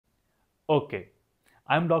Okay,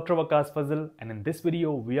 I'm Dr. Waqas Fazal, and in this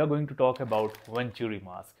video we are going to talk about Venturi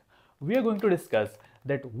mask. We are going to discuss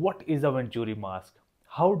that what is a Venturi mask,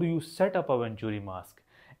 how do you set up a Venturi mask,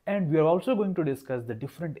 and we are also going to discuss the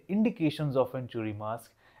different indications of Venturi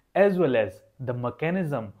mask as well as the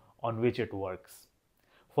mechanism on which it works.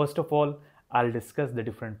 First of all, I'll discuss the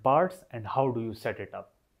different parts and how do you set it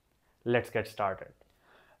up. Let's get started.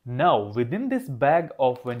 Now, within this bag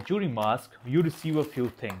of Venturi mask, you receive a few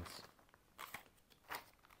things.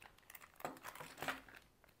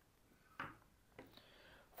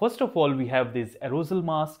 First of all, we have this aerosol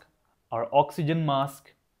mask or oxygen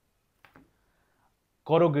mask,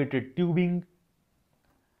 corrugated tubing,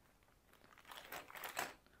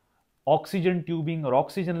 oxygen tubing or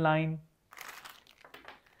oxygen line.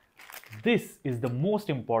 This is the most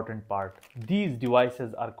important part. These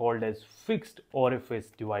devices are called as fixed orifice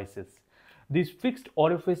devices. These fixed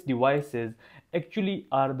orifice devices actually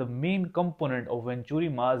are the main component of Venturi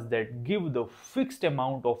mask that give the fixed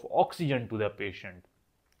amount of oxygen to the patient.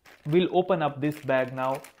 We'll open up this bag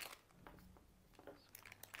now.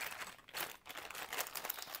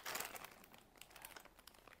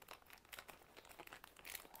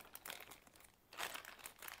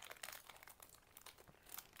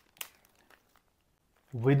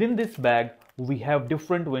 Within this bag, we have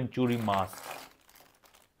different Venturi masks.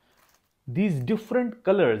 These different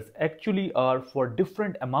colors actually are for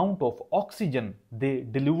different amount of oxygen they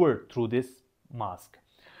deliver through this mask.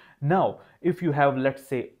 Now, if you have, let's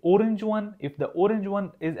say, orange one, if the orange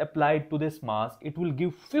one is applied to this mask, it will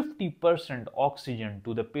give 50% oxygen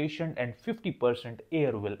to the patient and 50%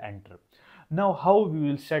 air will enter. Now, how we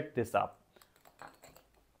will set this up?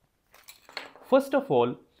 First of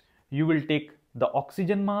all, you will take the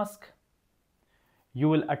oxygen mask, you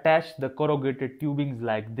will attach the corrugated tubings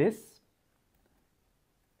like this,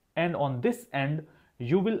 and on this end,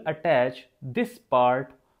 you will attach this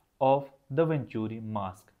part of the Venturi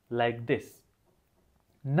mask like this.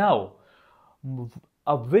 Now,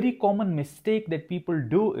 a very common mistake that people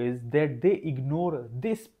do is that they ignore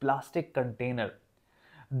this plastic container.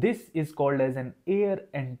 This is called as an air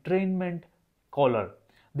entrainment collar.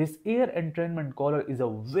 This air entrainment collar is a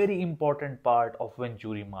very important part of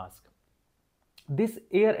Venturi mask. This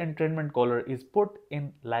air entrainment collar is put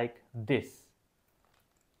in like this.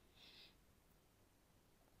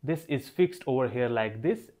 This is fixed over here like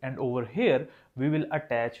this, and over here we will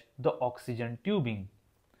attach the oxygen tubing.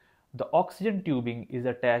 The oxygen tubing is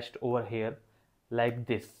attached over here like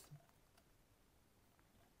this.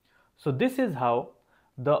 So this is how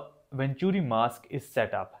the Venturi mask is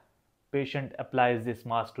set up. Patient applies this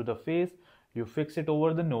mask to the face, you fix it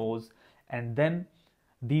over the nose, and then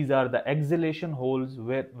these are the exhalation holes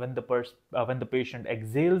where when the patient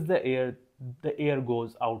exhales the air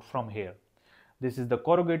goes out from here. This is the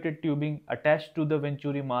corrugated tubing attached to the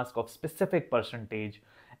Venturi mask of specific percentage,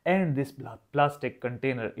 and this plastic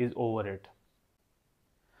container is over it.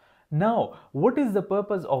 Now, what is the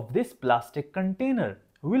purpose of this plastic container?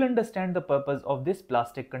 We'll understand the purpose of this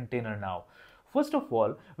plastic container now. First of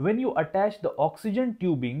all, when you attach the oxygen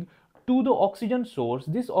tubing to the oxygen source,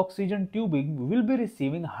 this oxygen tubing will be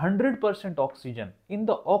receiving 100% oxygen. In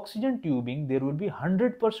the oxygen tubing, there will be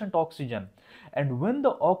 100% oxygen. And when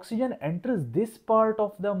the oxygen enters this part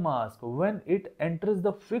of the mask, when it enters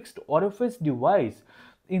the fixed orifice device,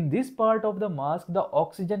 in this part of the mask, the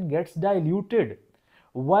oxygen gets diluted.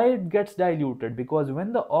 Why it gets diluted? Because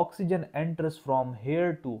when the oxygen enters from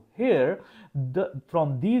here to here,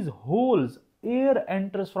 from these holes, air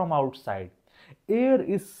enters from outside. Air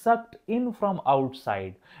is sucked in from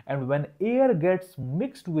outside, and when air gets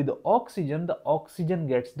mixed with oxygen, the oxygen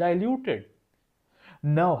gets diluted.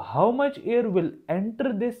 Now, how much air will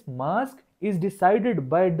enter this mask is decided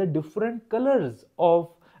by the different colors of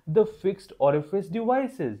the fixed orifice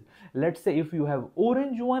devices. Let's say if you have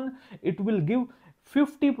orange one, it will give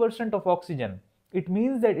 50% of oxygen. It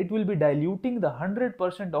means that it will be diluting the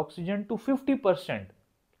 100% oxygen to 50%.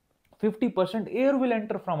 50% air will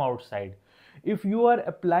enter from outside. If you are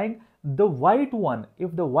applying the white one,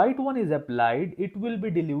 if the white one is applied, it will be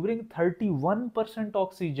delivering 31%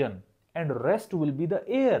 oxygen and rest will be the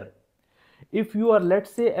air. If you are,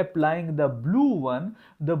 let's say, applying the blue one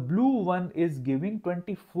is giving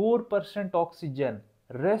 24% oxygen.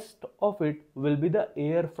 Rest of it will be the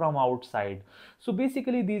air from outside. So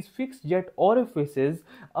basically these fixed jet orifices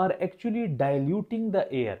are actually diluting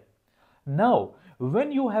the air. Now,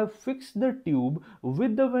 When you have fixed the tube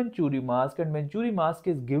with the Venturi mask, and Venturi mask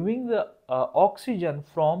is giving the oxygen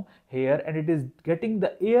from here and it is getting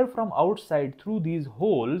the air from outside through these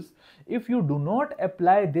holes, if you do not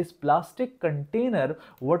apply this plastic container,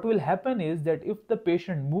 what will happen is that if the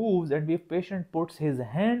patient moves and if patient puts his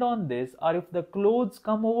hand on this, or if the clothes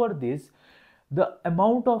come over this, the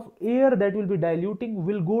amount of air that will be diluting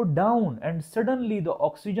will go down and suddenly the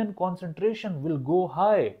oxygen concentration will go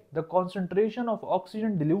high. The concentration of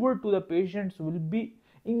oxygen delivered to the patients will be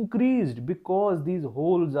increased because these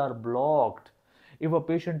holes are blocked. If a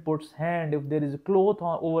patient puts hand, if there is a cloth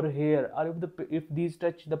over here, or if these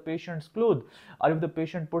touch the patient's clothes, or if the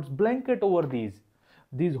patient puts blanket over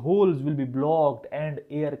these holes will be blocked and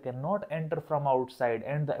air cannot enter from outside,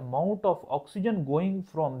 and the amount of oxygen going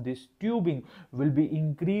from this tubing will be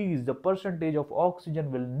increased. The percentage of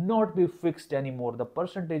oxygen will not be fixed anymore. The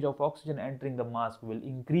percentage of oxygen entering the mask will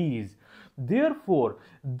increase. Therefore,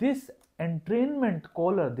 this entrainment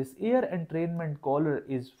collar, this air entrainment collar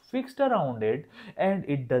is fixed around it and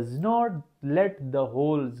it does not let the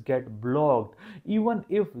holes get blocked. Even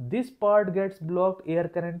if this part gets blocked, air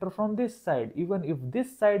can enter from this side. Even if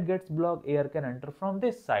this side gets blocked, air can enter from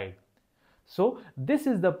this side. So this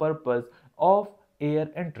is the purpose of air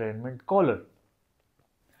entrainment collar.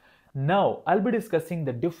 Now I'll be discussing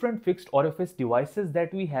the different fixed orifice devices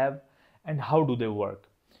that we have and how do they work.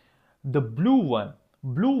 The blue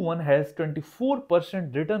one has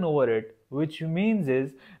 24% written over it, which means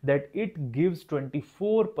is that it gives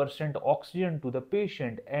 24% oxygen to the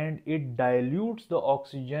patient and it dilutes the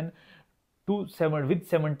oxygen with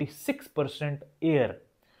 76% air.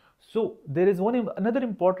 So there is another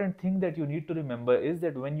important thing that you need to remember is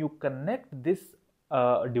that when you connect this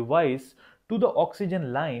device to the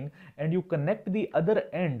oxygen line and you connect the other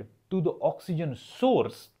end to the oxygen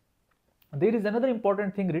source, there is another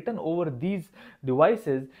important thing written over these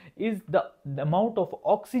devices is the amount of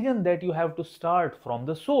oxygen that you have to start from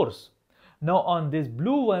the source. Now on this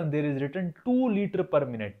blue one there is written 2 liter per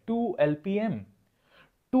minute, 2 LPM.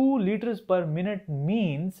 2 liters per minute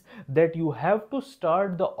means that you have to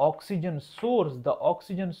start the oxygen source. The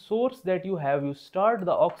oxygen source that you have, you start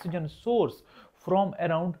the oxygen source from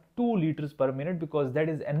around 2 liters per minute because that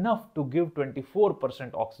is enough to give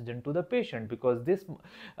 24% oxygen to the patient, because this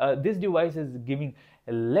device is giving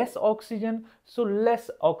less oxygen, so less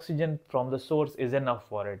oxygen from the source is enough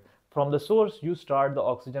for it. From the source you start the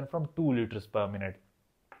oxygen from 2 liters per minute.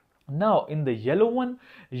 Now in the yellow one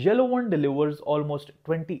delivers almost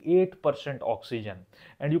 28% oxygen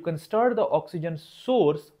and you can start the oxygen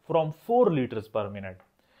source from 4 liters per minute.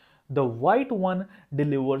 The white one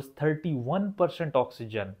delivers 31%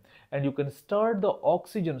 oxygen and you can start the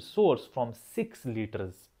oxygen source from 6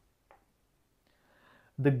 liters.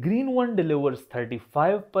 The green one delivers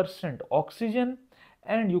 35% oxygen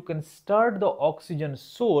and you can start the oxygen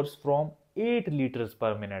source from 8 liters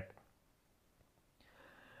per minute.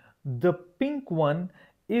 The pink one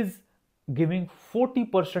is giving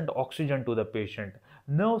 40% oxygen to the patient.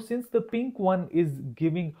 Now since the pink one is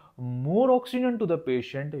giving more oxygen to the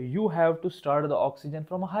patient, you have to start the oxygen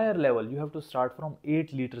from a higher level. You have to start from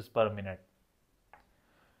 8 liters per minute.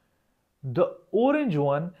 The orange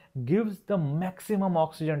one gives the maximum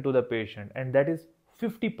oxygen to the patient and that is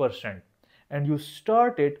 50%, and you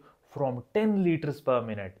start it from 10 liters per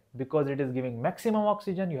minute. Because it is giving maximum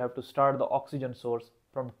oxygen, you have to start the oxygen source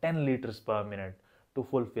from 10 liters per minute to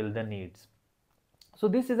fulfill the needs. So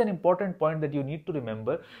this is an important point that you need to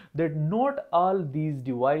remember, that not all these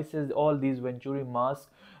devices, all these Venturi masks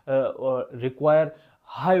require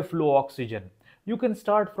high flow oxygen. You can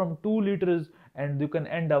start from 2 liters and you can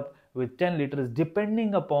end up with 10 liters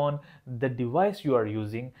depending upon the device you are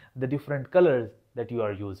using, the different colors that you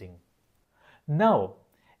are using. Now,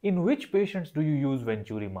 in which patients do you use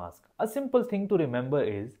Venturi mask? A simple thing to remember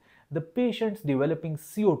is the patients developing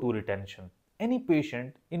CO2 retention. Any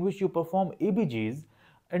patient in which you perform ABGs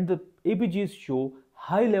and the ABGs show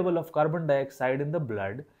high level of carbon dioxide in the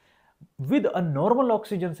blood with a normal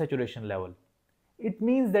oxygen saturation level, it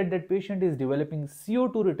means that that patient is developing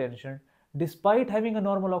CO2 retention despite having a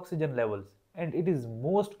normal oxygen levels, and it is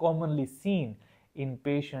most commonly seen in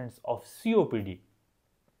patients of COPD.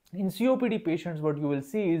 In COPD patients, what you will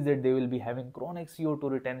see is that they will be having chronic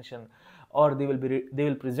CO2 retention, or they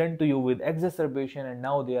will present to you with exacerbation and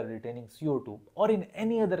now they are retaining CO2, or in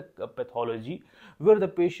any other pathology where the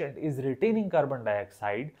patient is retaining carbon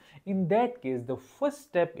dioxide. In that case, the first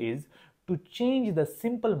step is to change the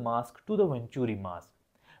simple mask to the Venturi mask.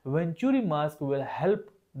 Venturi mask will help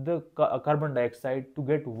the carbon dioxide to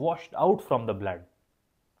get washed out from the blood.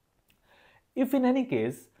 If in any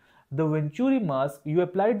case The Venturi mask, you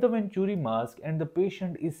applied the Venturi mask and the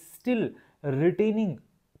patient is still retaining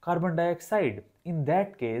carbon dioxide. In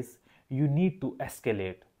that case, you need to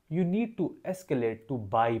escalate. You need to escalate to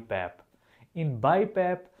BiPAP. In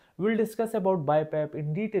BiPAP, we'll discuss about BiPAP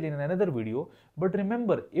in detail in another video. But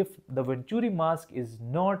remember, if the Venturi mask is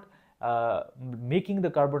not making the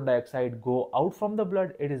carbon dioxide go out from the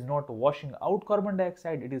blood, it is not washing out carbon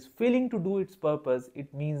dioxide, it is failing to do its purpose,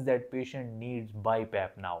 it means that patient needs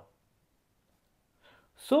BiPAP now.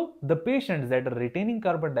 So the patients that are retaining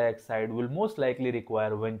carbon dioxide will most likely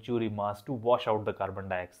require Venturi mask to wash out the carbon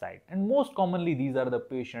dioxide. And most commonly these are the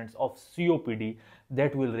patients of COPD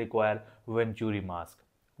that will require Venturi mask.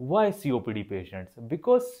 Why COPD patients?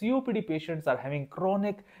 Because COPD patients are having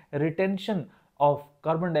chronic retention of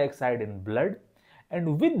carbon dioxide in blood,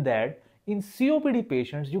 and with that, in COPD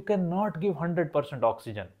patients you cannot give 100%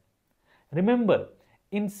 oxygen. Remember,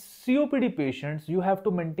 in COPD patients, you have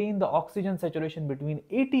to maintain the oxygen saturation between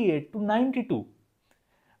 88 to 92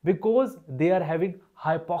 because they are having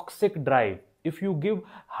hypoxic drive. If you give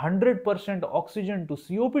 100% oxygen to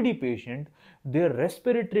COPD patient, their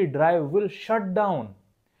respiratory drive will shut down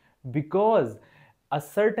because a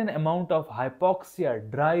certain amount of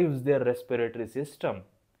hypoxia drives their respiratory system.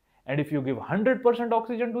 And if you give 100%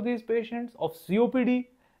 oxygen to these patients of COPD,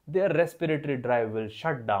 their respiratory drive will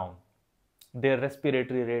shut down. Their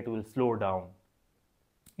respiratory rate will slow down.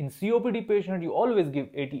 In COPD patient, you always give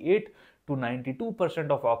 88 to 92%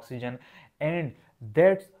 of oxygen, and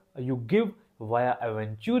that's you give via a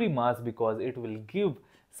Venturi mask because it will give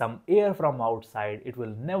some air from outside. It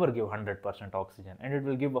will never give 100% oxygen and it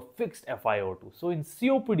will give a fixed FiO2. So in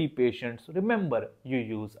COPD patients, remember you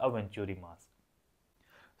use a Venturi mask.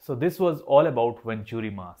 So this was all about Venturi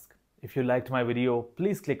mask. If you liked my video,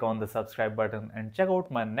 please click on the subscribe button and check out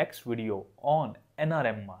my next video on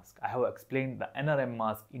NRM mask. I have explained the NRM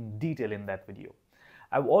mask in detail in that video.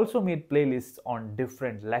 I've also made playlists on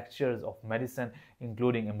different lectures of medicine,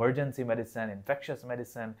 including emergency medicine, infectious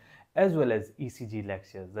medicine, as well as ECG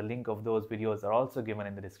lectures. The link of those videos are also given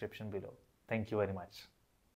in the description below. Thank you very much.